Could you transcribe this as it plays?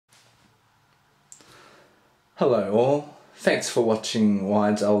Hello all, thanks for watching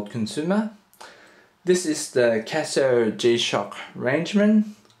Wide's Old Consumer. This is the Casio GShock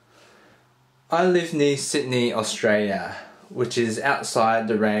Rangeman. I live near Sydney, Australia, which is outside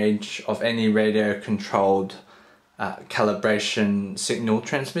the range of any radio controlled calibration signal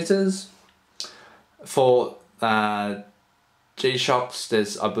transmitters. For G-Shocks,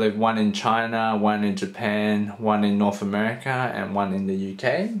 there's I believe one in China, one in Japan, one in North America and one in the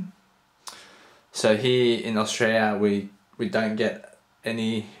UK. So here in Australia we don't get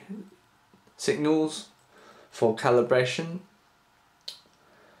any signals for calibration.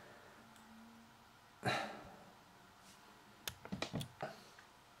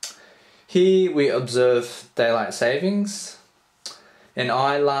 Here we observe daylight savings, and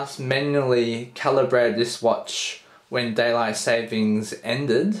I last manually calibrated this watch when daylight savings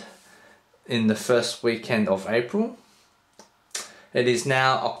ended in the first weekend of April. It is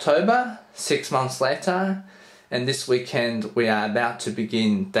now October, 6 months later, and this weekend we are about to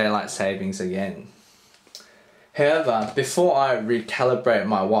begin daylight savings again. However, before I recalibrate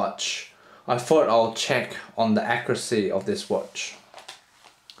my watch, I thought I'll check on the accuracy of this watch.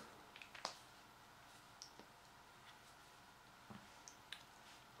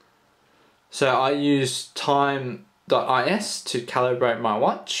 So I use time.is to calibrate my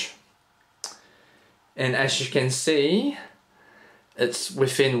watch, and as you can see, it's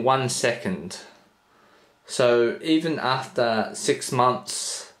within 1 second. So even after 6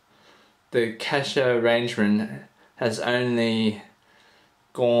 months, the Casio Rangeman has only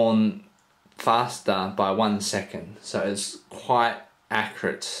gone faster by 1 second. So it's quite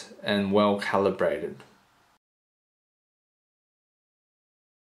accurate and well calibrated.